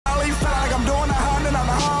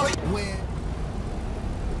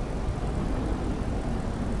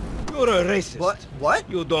You're a racist. What?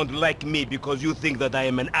 You don't like me because you think that I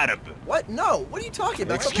am an Arab. What? No. What are you talking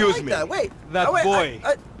about? Excuse Something me. like that. Wait. That Oh, wait, boy.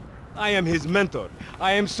 I am his mentor.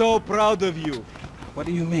 I am so proud of you. What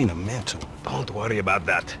do you mean, a mentor? Don't worry about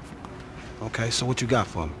that. Okay, so what you got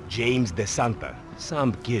for me? James DeSanta.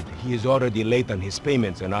 Some kid. He is already late on his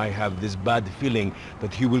payments, and I have this bad feeling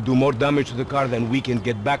that he will do more damage to the car than we can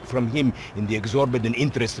get back from him in the exorbitant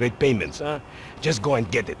interest rate payments, huh? Just go and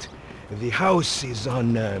get it. The house is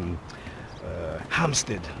on,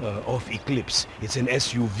 Hampstead, off Eclipse. It's an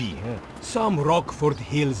SUV, huh? Some Rockford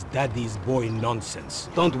Hills daddy's boy nonsense.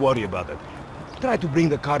 Don't worry about it. Try to bring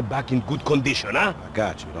the car back in good condition, huh? I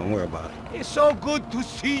got you, don't worry about it. It's so good to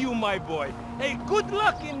see you, my boy. Hey, good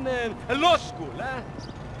luck in law school, huh?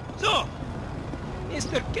 So,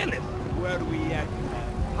 Mr. Kenneth, where are we at?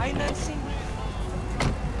 Financing?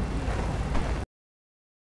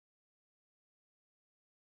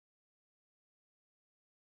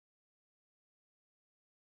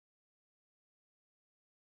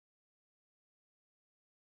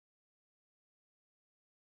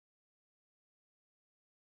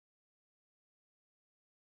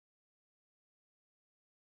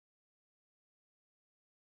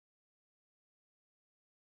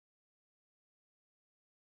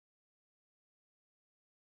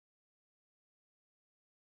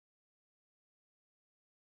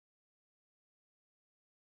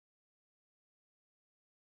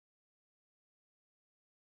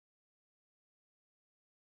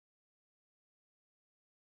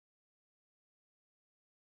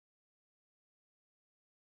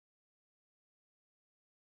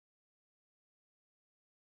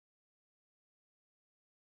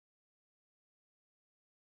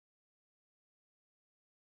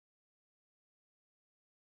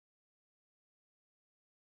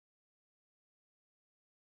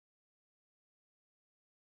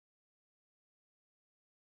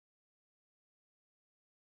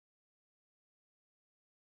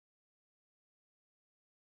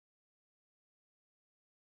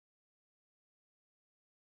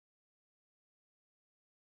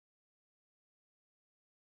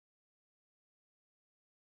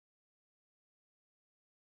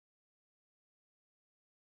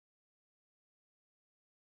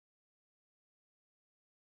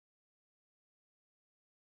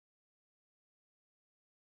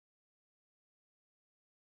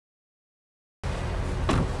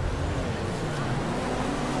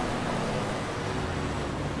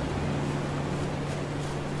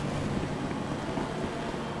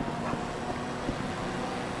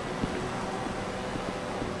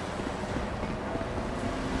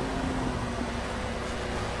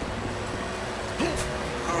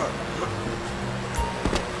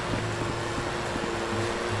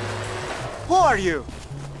 Who are you?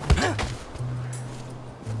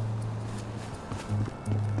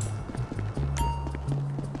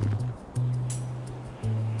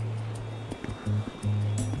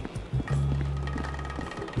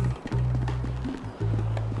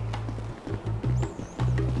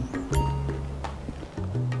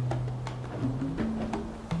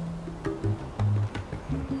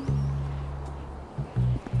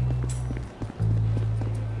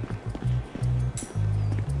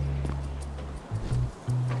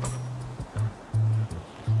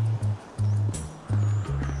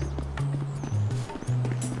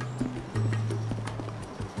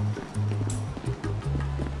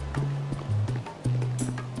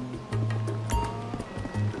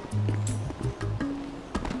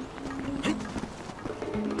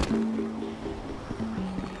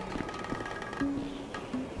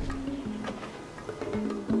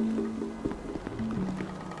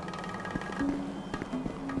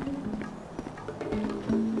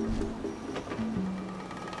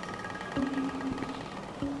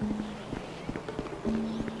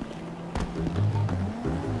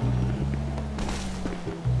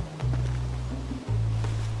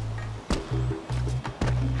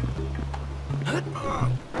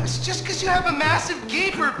 It's just because you have a massive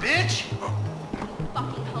gaper, bitch!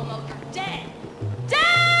 Fucking homo, you're dead!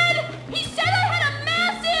 Dad! He said I had a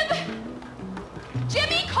massive...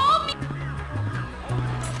 Jimmy called me...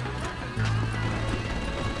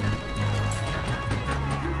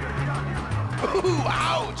 Ooh,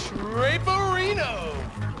 ouch! Raperino!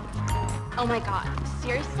 Oh my god,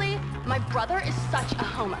 seriously? My brother is such a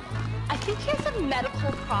homo. I think he has a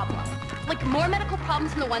medical problem. Like, more medical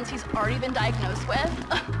problems than the ones he's already been diagnosed with.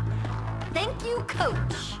 Thank you,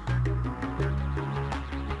 Coach.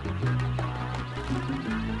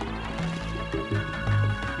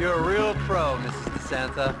 You're a real pro, Mrs.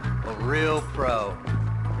 DeSanta. A real pro.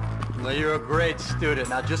 Well, you're a great student.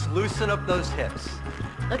 Now just loosen up those hips.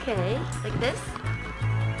 Okay, like this?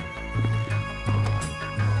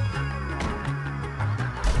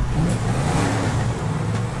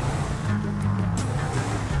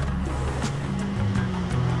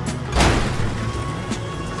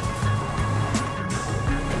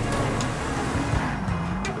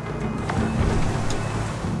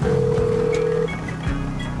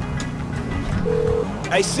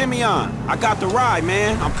 Hey, Simeon, I got the ride,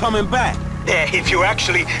 man. I'm coming back. If you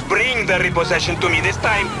actually bring the repossession to me this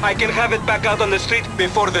time, I can have it back out on the street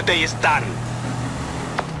before the day is done.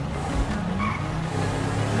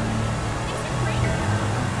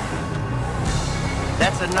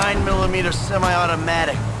 That's a 9mm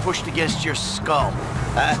semi-automatic pushed against your skull.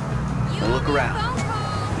 Now look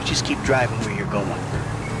around. You just keep driving where you're going.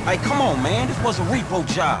 Hey, come on, man. This was a repo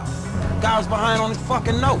job. Guy was behind on his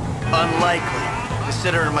fucking note. Unlikely,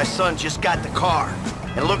 considering my son just got the car.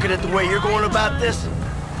 And looking at the way you're going about this,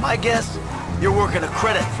 my guess, you're working a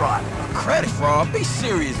credit fraud. A credit fraud? Be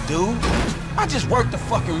serious, dude. I just worked the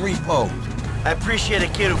fucking repos. I appreciate a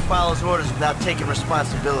kid who follows orders without taking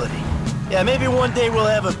responsibility. Yeah, maybe one day we'll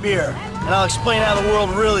have a beer, and I'll explain how the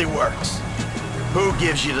world really works. Who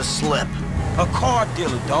gives you the slip? A car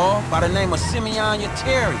dealer, dawg, by the name of Simeon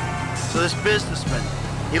Yetarian. So this businessman,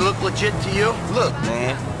 he look legit to you? Look,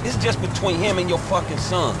 man, it's just between him and your fucking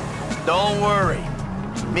son. Don't worry.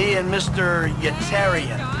 Me and Mr.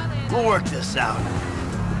 Yetarian, we'll work this out.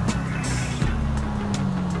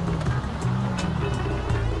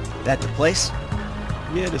 That the place?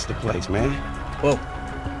 Yeah, this the place, man. Whoa.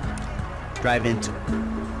 Drive into it.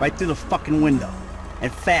 Right through the fucking window.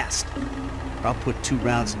 And fast. Or I'll put 2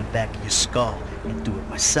 rounds in the back of your skull and do it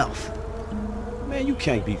myself. Man, you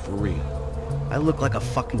can't be for real. I look like a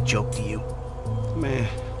fucking joke to you. Man,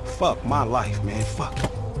 fuck my life, man. Fuck it.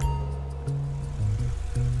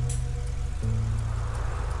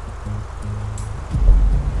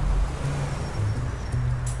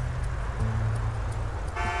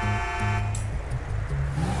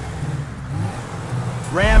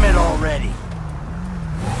 Ram it already.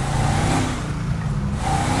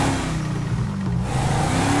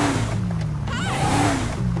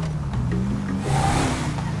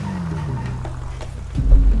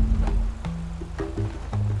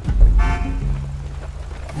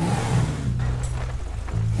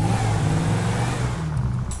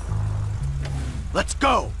 Let's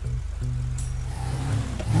go!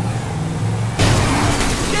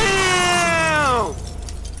 Damn!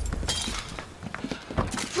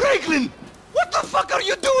 Franklin! What the fuck are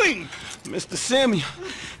you doing? Mr. Simeon,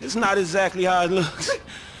 it's not exactly how it looks.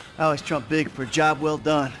 I always trump big for a job well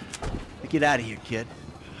done. Now get out of here, kid.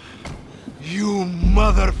 You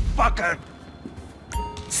motherfucker!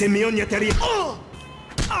 Simeon Yetarian. Oh!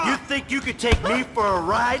 You think you could take me for a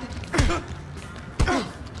ride?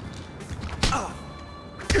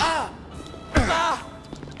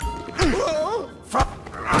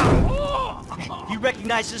 You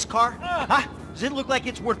recognize this car? Huh? Does it look like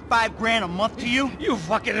it's worth $5 grand a month to you? You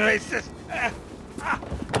fucking racist!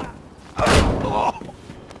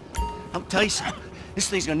 I'll tell you something. This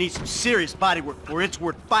thing's gonna need some serious body work for it's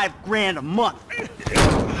worth $5 grand a month.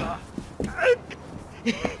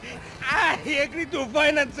 He agreed to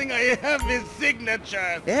financing. I have his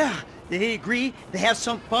signature. Yeah, did he agree to have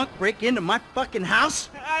some punk break into my fucking house?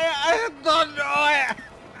 I don't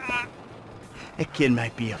know. That kid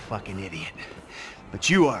might be a fucking idiot. But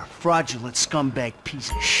you are a fraudulent scumbag piece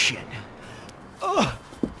of shit. Ugh.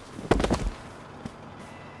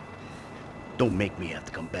 Don't make me have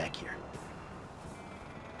to come back here.